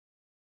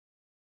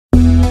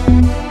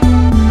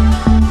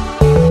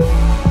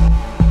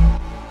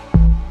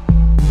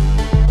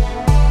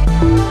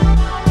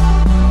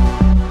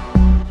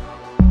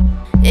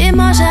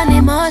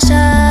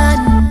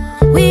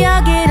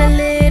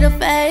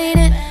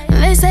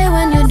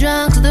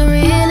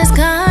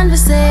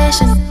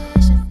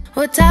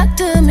talk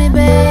to me,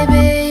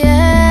 baby,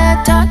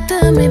 yeah, talk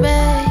to me,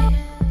 babe.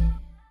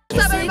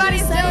 What's up, everybody?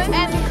 It's Dylan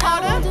and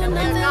Dakota, and we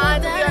are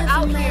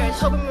out here in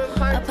Hoboken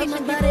Park teaching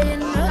people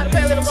how to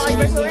play a little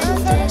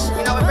volleyball.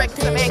 You know, we're breaking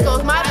some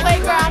ankles. My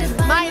playground,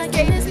 my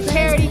escape is a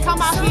charity.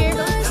 Come out here.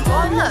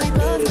 Oh, look.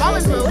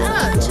 Ballerz,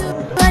 what's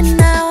up? Right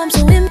now I'm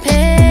so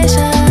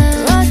impatient.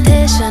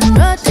 Rotation,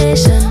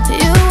 rotation.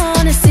 You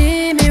wanna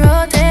see me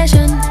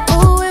rotation.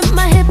 Oh, with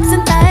my hips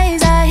and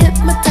thighs, I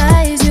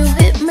hypnotize you,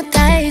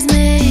 hypnotize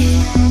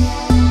me.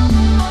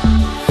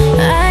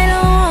 I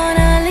don't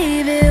wanna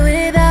leave it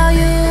without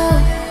you.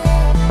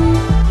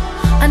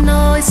 I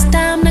know it's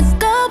time to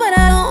go, but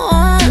I don't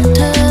want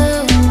to.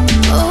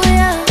 Oh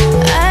yeah,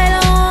 I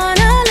don't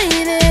wanna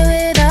leave it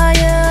without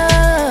you.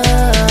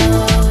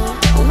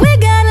 We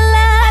got a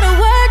lot of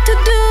work to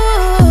do.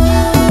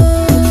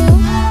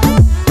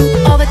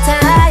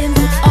 Overtime,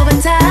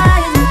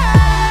 overtime,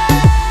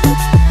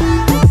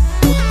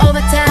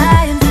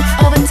 overtime,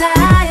 overtime,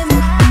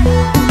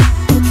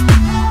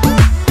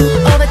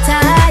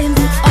 overtime,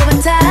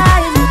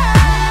 overtime,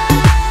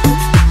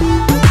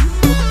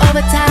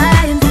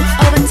 overtime,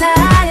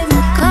 overtime.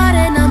 Caught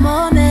in a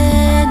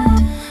moment,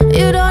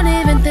 you don't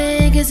even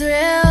think it's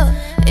real.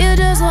 You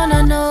just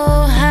wanna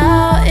know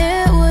how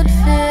it would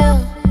feel.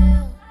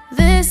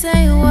 This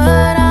ain't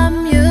what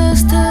I'm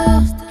used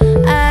to.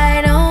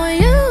 I don't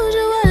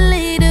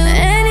usually do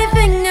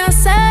anything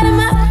outside of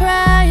my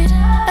pride,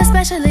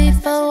 especially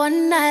for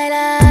one night.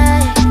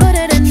 I put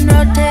it in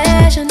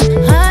rotation.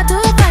 Hard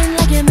to find,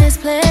 like you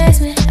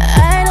misplaced me.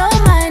 I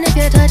don't mind if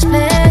you touch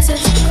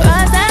places.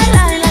 Cross that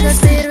line like a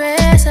speed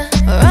racer.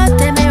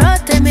 Rotate me,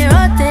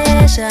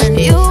 rotation.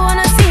 You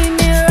wanna see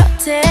me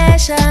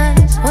rotation.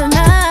 With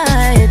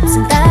my hips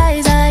and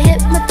thighs, I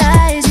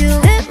hypnotize you,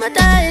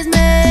 hypnotize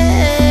me.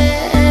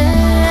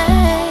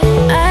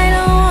 I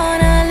don't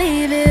wanna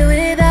leave it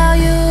without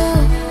you.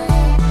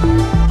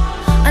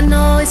 I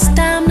know it's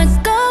time to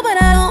go, but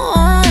I don't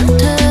want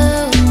to.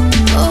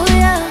 Oh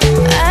yeah,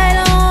 I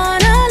don't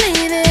wanna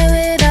leave it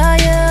without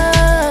you.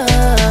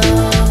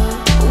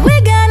 We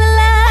got a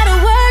lot of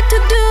work to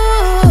do.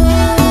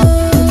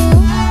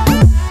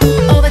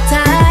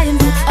 Overtime,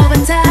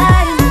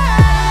 overtime,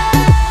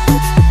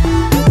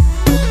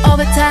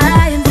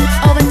 overtime, overtime,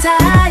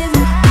 overtime,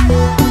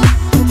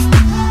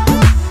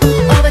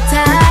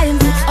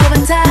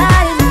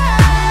 overtime,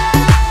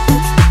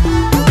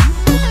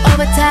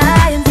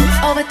 overtime,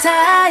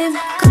 overtime.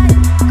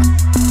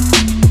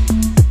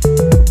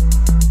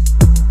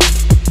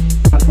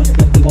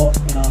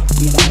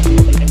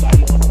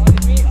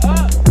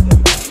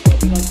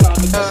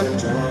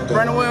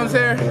 Brandon Williams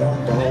here,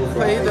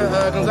 played the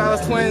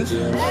Gonzalez Twins.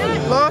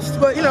 Lost,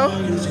 but you know,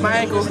 my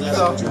ankle,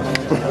 so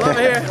love it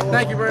here.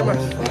 Thank you very much.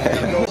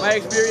 My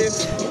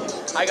experience,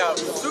 I got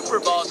super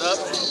balled up.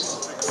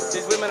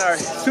 These women are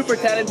super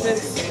talented,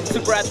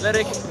 super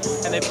athletic,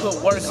 and they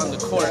put work on the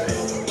court.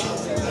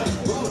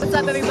 What's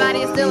up, everybody?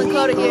 It's Dylan and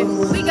Dakota here.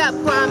 We got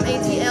Prom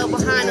ATL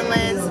behind the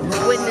lens,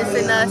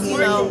 witnessing us, you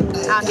know,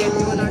 out here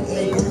doing our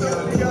thing.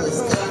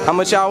 How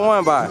much y'all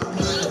won by?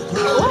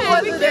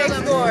 What was their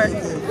score?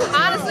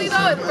 Honestly,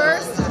 though, at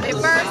first,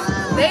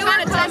 they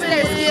want to test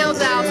their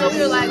skills out, so we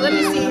were like, let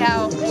me see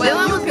how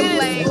well you can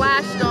play.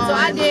 Splashed on. So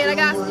I did. I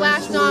got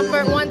splashed on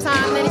for one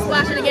time, then he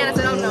splashed it again. I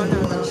said, oh, no.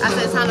 I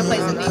said, it's time to play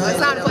some defense. It's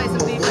time to play some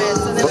defense.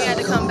 So then we had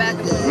to come back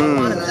and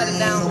want to cut it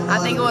down. I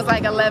think it was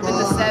like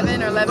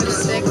 11-7 or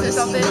 11-6 or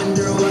something.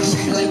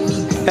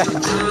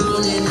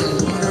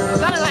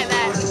 Something like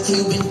that.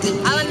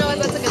 All I know is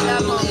I took a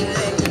dub home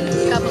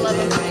today. A couple of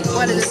them.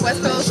 What is it?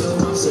 West Coast?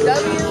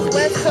 W,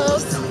 West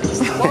Coast,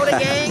 Boulder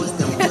Gang.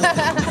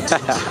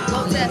 Go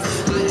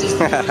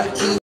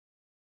test.